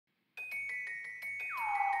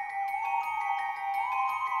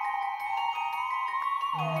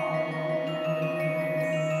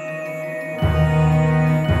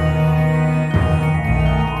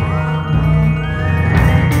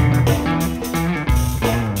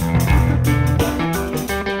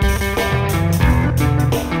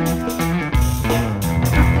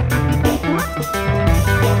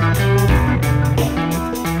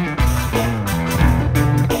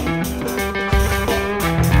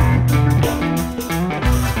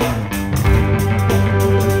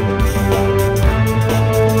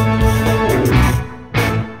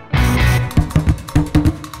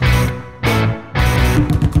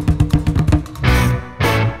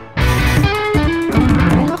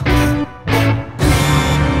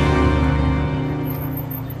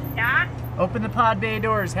Open the pod bay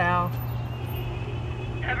doors, Hal.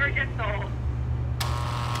 Never gets old.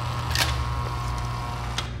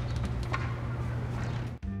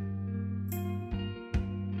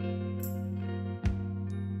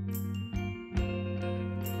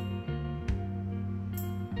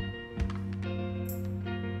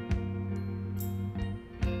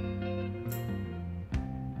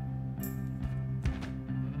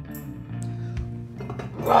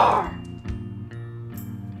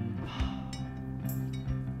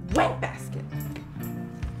 Wet basket.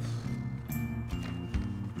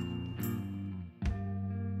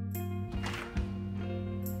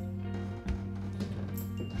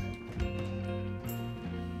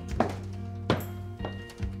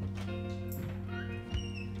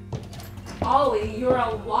 Ollie, you're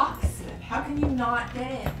a locksmith. How can you not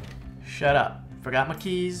get in? Shut up. Forgot my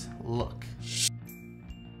keys. Look.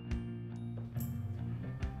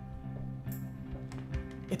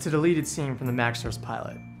 It's a deleted scene from the Maxsource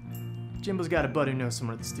pilot. Jimbo's got a bud who knows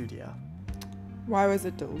someone at the studio. Why was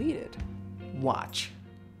it deleted? Watch.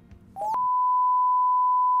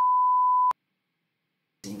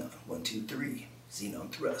 Xenon, 1, 2, 3.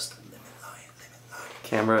 Xenon thrust, limit line.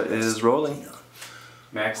 Camera is rolling. Xenon.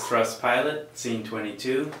 Max thrust pilot, scene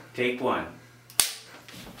 22, take 1.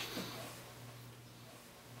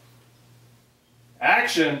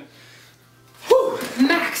 Action! Whew,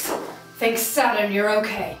 Max! Thanks Saturn, you're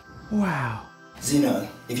okay. Wow. Xenon,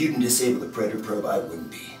 if you can disable the Predator probe, I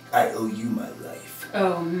wouldn't be. I owe you my life.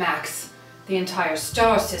 Oh, Max. The entire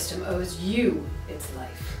star system owes you its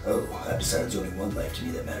life. Oh, I've decided there's only one life to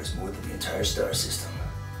me that matters more than the entire star system.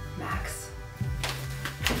 Max.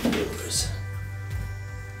 Yours.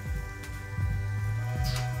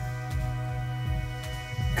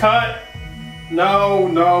 Cut! No,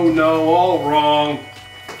 all wrong.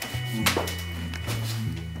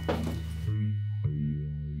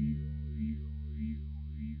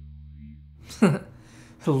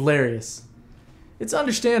 Hilarious. It's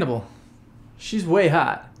understandable. She's way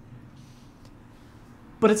hot.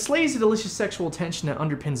 But it's lazy, delicious sexual tension that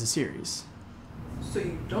underpins the series. So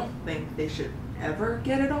you don't think they should ever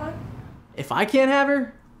get it on? If I can't have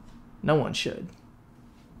her, no one should.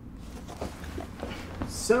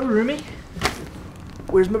 So, Rumi,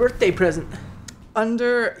 where's my birthday present?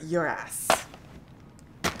 Under your ass.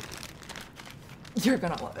 You're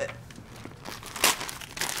gonna love it.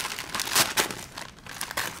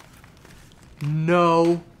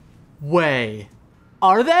 No way.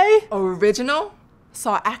 Are they? Original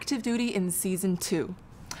saw active duty in season 2.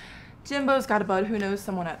 Jimbo's got a bud who knows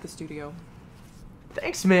someone at the studio.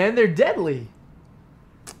 Thanks, man. They're deadly.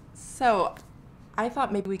 So, I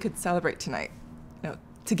thought maybe we could celebrate tonight.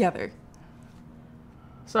 Together.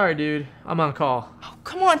 Sorry, dude. I'm on call. Oh,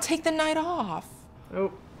 come on, take the night off.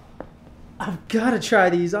 Oh. I've got to try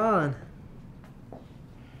these on.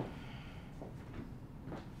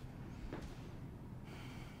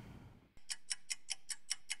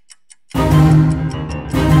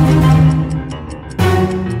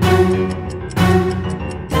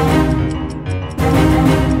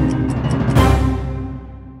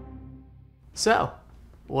 So,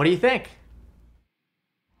 what do you think?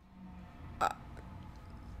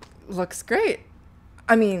 Looks great.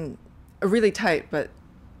 I mean, really tight, but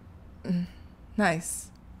nice.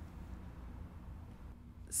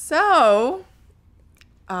 So,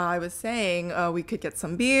 I was saying we could get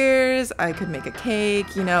some beers, I could make a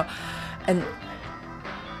cake, and...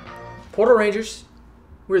 Portal Rangers,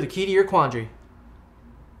 we're the key to your quandary.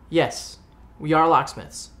 Yes, we are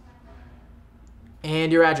locksmiths.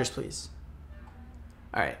 And your address, please.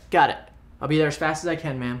 Alright, got it. I'll be there as fast as I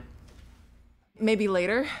can, ma'am. Maybe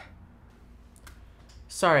later?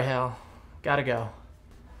 Sorry, Hal. Gotta go.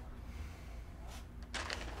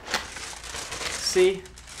 See?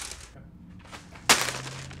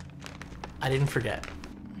 I didn't forget.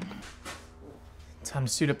 Time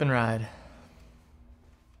to suit up and ride.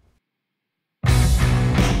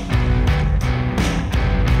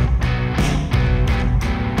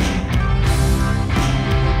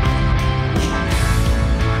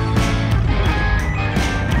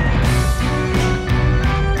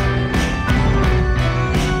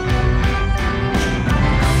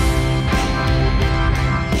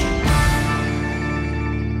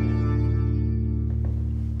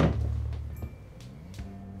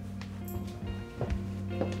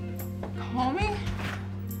 Call me?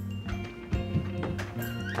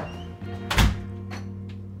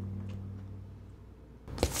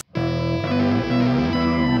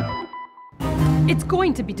 It's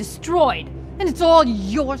going to be destroyed, and it's all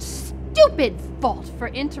your stupid fault for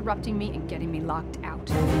interrupting me and getting me locked out.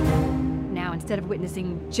 Now, instead of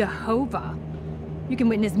witnessing Jehovah, you can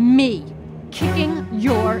witness me kicking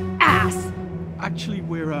your ass. Actually,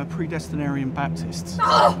 we're predestinarian Baptists.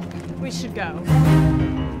 Oh, we should go.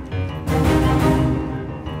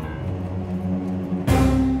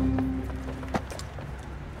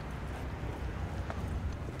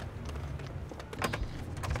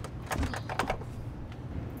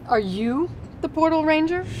 Are you the Portal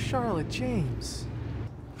Ranger? Charlotte James.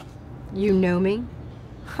 You know me?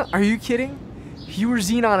 Are you kidding? You were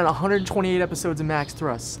Xenon in 128 episodes of Max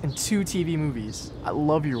Thrusts and 2 TV movies. I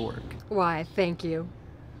love your work. Why, thank you.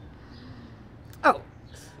 Oh,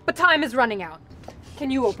 but time is running out.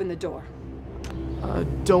 Can you open the door?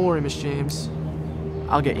 Don't worry, Miss James.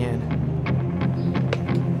 I'll get you in.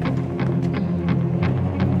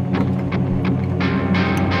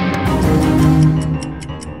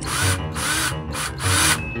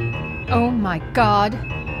 Oh my God,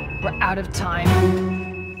 we're out of time.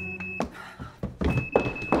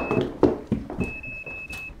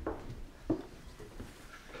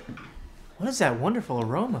 What is that wonderful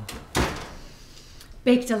aroma?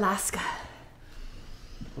 Baked Alaska.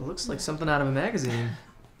 It looks like something out of a magazine.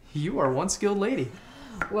 You are one skilled lady.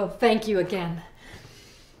 Well, thank you again.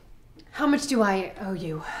 How much do I owe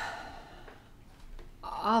you?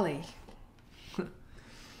 Olly.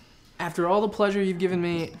 After all the pleasure you've given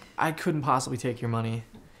me, I couldn't possibly take your money.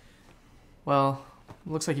 Well,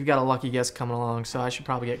 looks like you've got a lucky guest coming along, so I should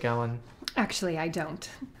probably get going. Actually, I don't.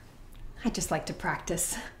 I just like to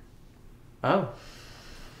practice. Oh.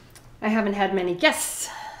 I haven't had many guests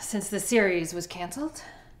since the series was canceled.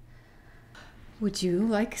 Would you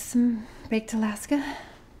like some baked Alaska?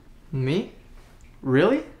 Me?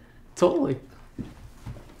 Really? Totally.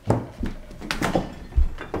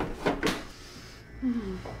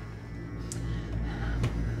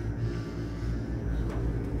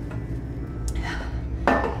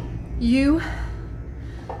 You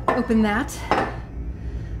open that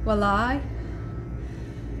while I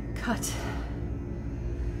cut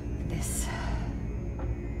this.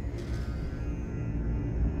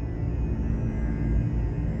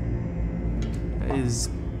 Is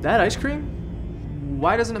that ice cream?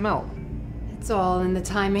 Why doesn't it melt? It's all in the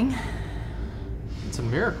timing. It's a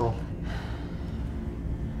miracle.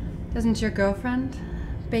 Doesn't your girlfriend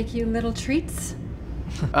bake you little treats?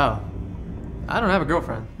 Oh. I don't have a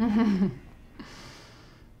girlfriend.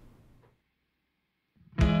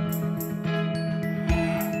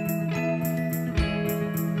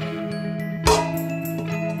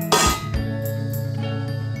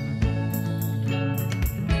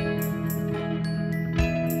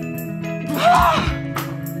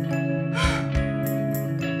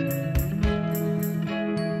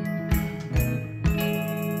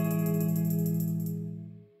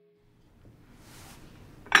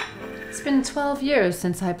 It's been 12 years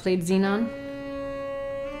since I played Xenon.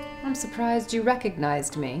 I'm surprised you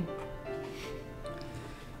recognized me.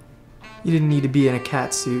 You didn't need to be in a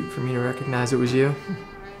cat suit for me to recognize it was you.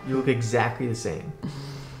 You look exactly the same.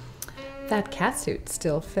 That catsuit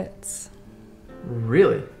still fits.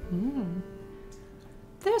 Really?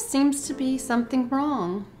 There seems to be something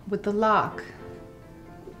wrong with the lock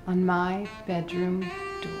on my bedroom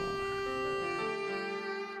door.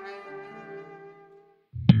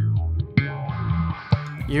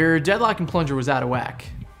 Your deadlock and plunger was out of whack.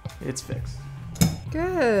 It's fixed.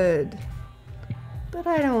 Good. But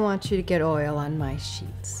I don't want you to get oil on my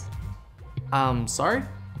sheets. Sorry?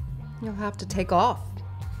 You'll have to take off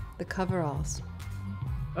the coveralls.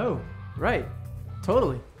 Oh, right.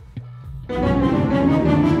 Totally.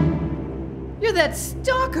 You're that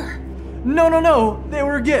stalker! No. They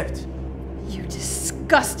were a gift. You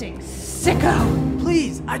disgusting sicko!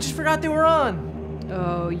 Please, I just forgot they were on.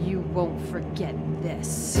 Oh, you won't forget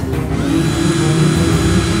this.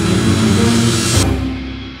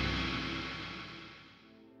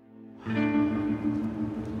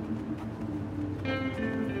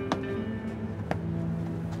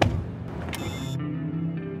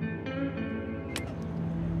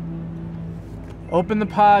 Open the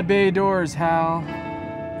pod bay doors, Hal.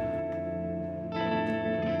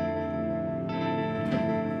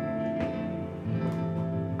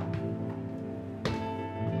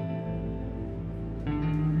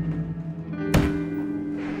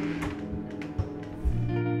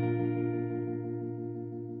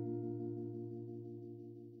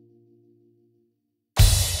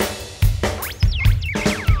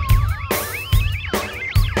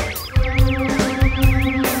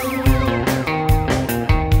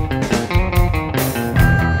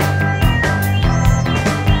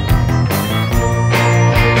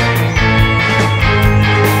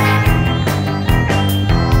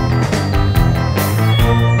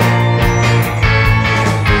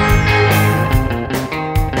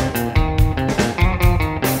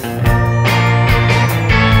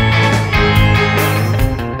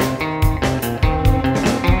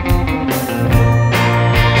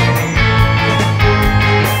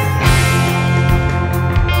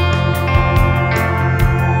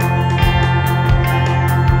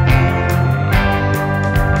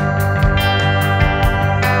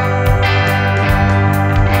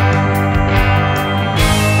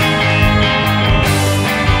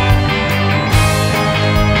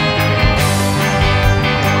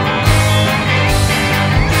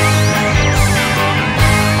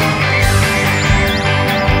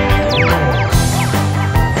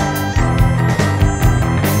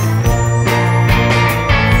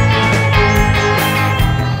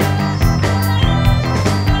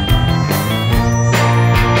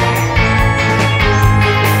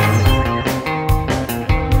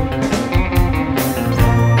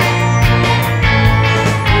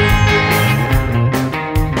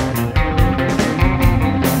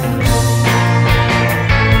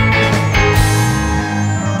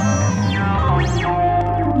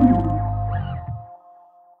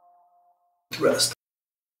 rust.